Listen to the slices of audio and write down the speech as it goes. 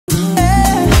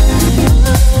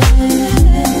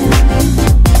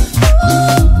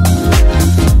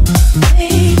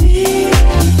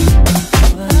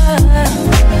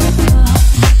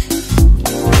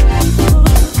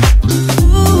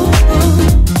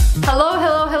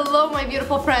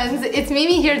it's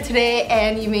Mimi here today,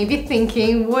 and you may be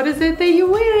thinking, what is it that you're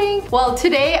wearing? Well,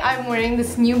 today I'm wearing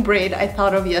this new braid I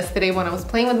thought of yesterday when I was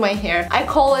playing with my hair. I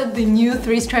call it the new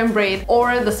 3-strand braid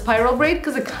or the spiral braid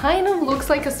because it kind of looks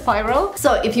like a spiral.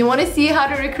 So if you want to see how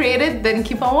to recreate it, then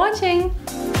keep on watching.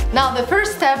 Now the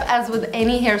first step, as with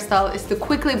any hairstyle, is to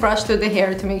quickly brush through the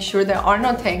hair to make sure there are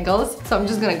no tangles. So I'm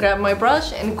just gonna grab my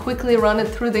brush and quickly run it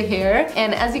through the hair.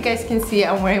 And as you guys can see,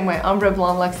 I'm wearing my ombre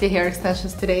blonde Luxy hair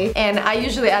extensions today. And I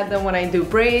usually add them when I do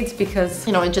braids because,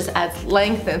 you know, it just adds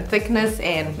length and thickness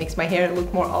and makes my hair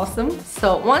look more awesome.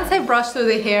 So once I brush through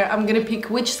the hair, I'm gonna pick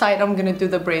which side I'm gonna do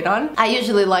the braid on. I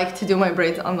usually like to do my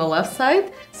braids on the left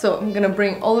side. So I'm gonna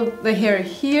bring all of the hair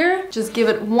here, just give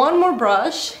it one more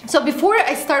brush. So before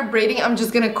I start braiding, I'm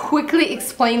just gonna quickly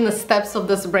explain the steps of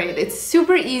this braid. It's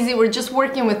super easy. We're just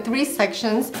working with 3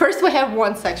 sections. First we have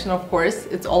one section, of course,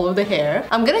 it's all of the hair.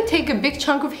 I'm gonna take a big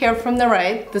chunk of hair from the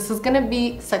right. This is gonna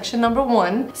be section number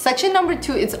 1. Section number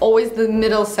 2, it's always the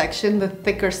middle section, the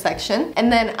thicker section.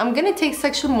 And then I'm gonna take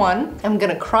section 1, I'm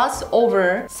gonna cross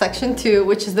over section 2,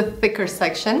 which is the thicker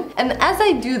section. And as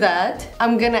I do that,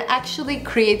 I'm gonna actually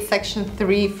create section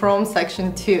 3 from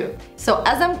section 2. So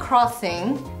as I'm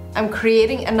crossing, I'm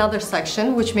creating another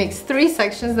section which makes 3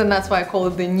 sections, and that's why I call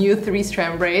it the new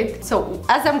 3-strand braid. So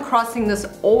as I'm crossing this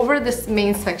over this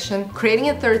main section, creating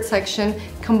a 3rd section,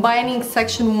 combining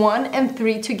section 1 and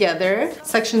 3 together,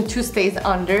 section 2 stays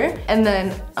under, and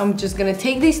then I'm just gonna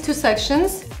take these 2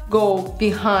 sections, go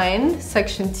behind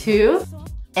section 2,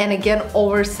 and again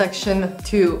over section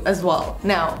 2 as well.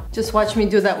 Now just watch me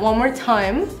do that one more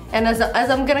time, and as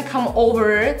I'm gonna come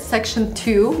over section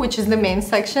 2, which is the main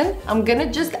section, I'm gonna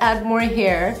just add more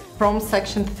hair from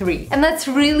section 3, and that's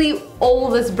really all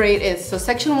this braid is. So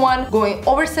section 1 going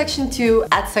over section 2,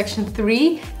 add section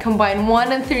 3, combine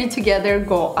 1 and 3 together,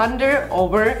 go under,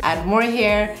 over, add more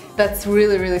hair. That's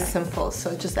really simple.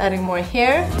 So just adding more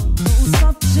hair.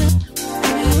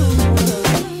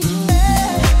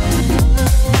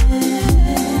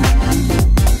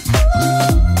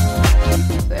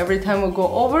 Every time we go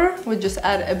over, we just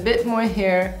add a bit more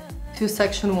hair to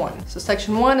section 1. So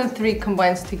section 1 and 3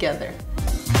 combines together.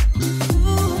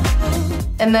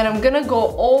 And then I'm gonna go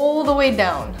all the way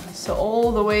down, so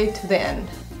all the way to the end.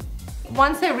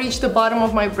 Once I reach the bottom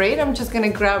of my braid, I'm just gonna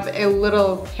grab a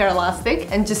little hair elastic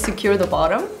and just secure the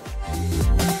bottom.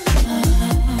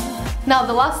 Now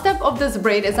the last step of this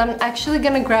braid is I'm actually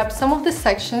gonna grab some of the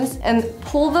sections and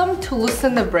pull them to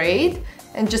loosen the braid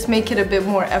and just make it a bit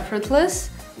more effortless.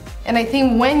 And I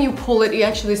think when you pull it, you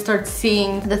actually start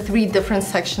seeing the 3 different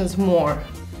sections more.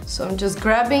 So I'm just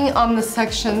grabbing on the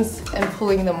sections and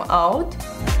pulling them out.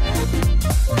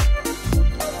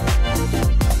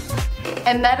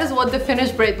 And that is what the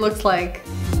finished braid looks like.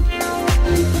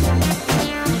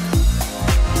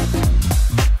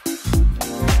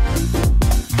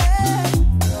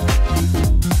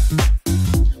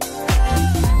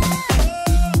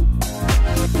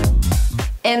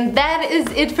 And that is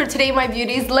it for today, my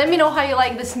beauties. Let me know how you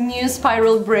like this new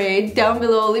spiral braid down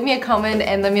below. Leave me a comment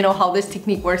and let me know how this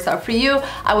technique works out for you.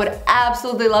 I would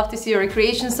absolutely love to see your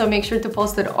recreation, so make sure to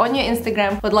post it on your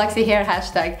Instagram with Luxy Hair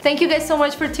hashtag. Thank you guys so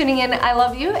much for tuning in. I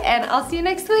love you, and I'll see you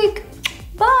next week.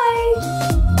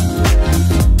 Bye!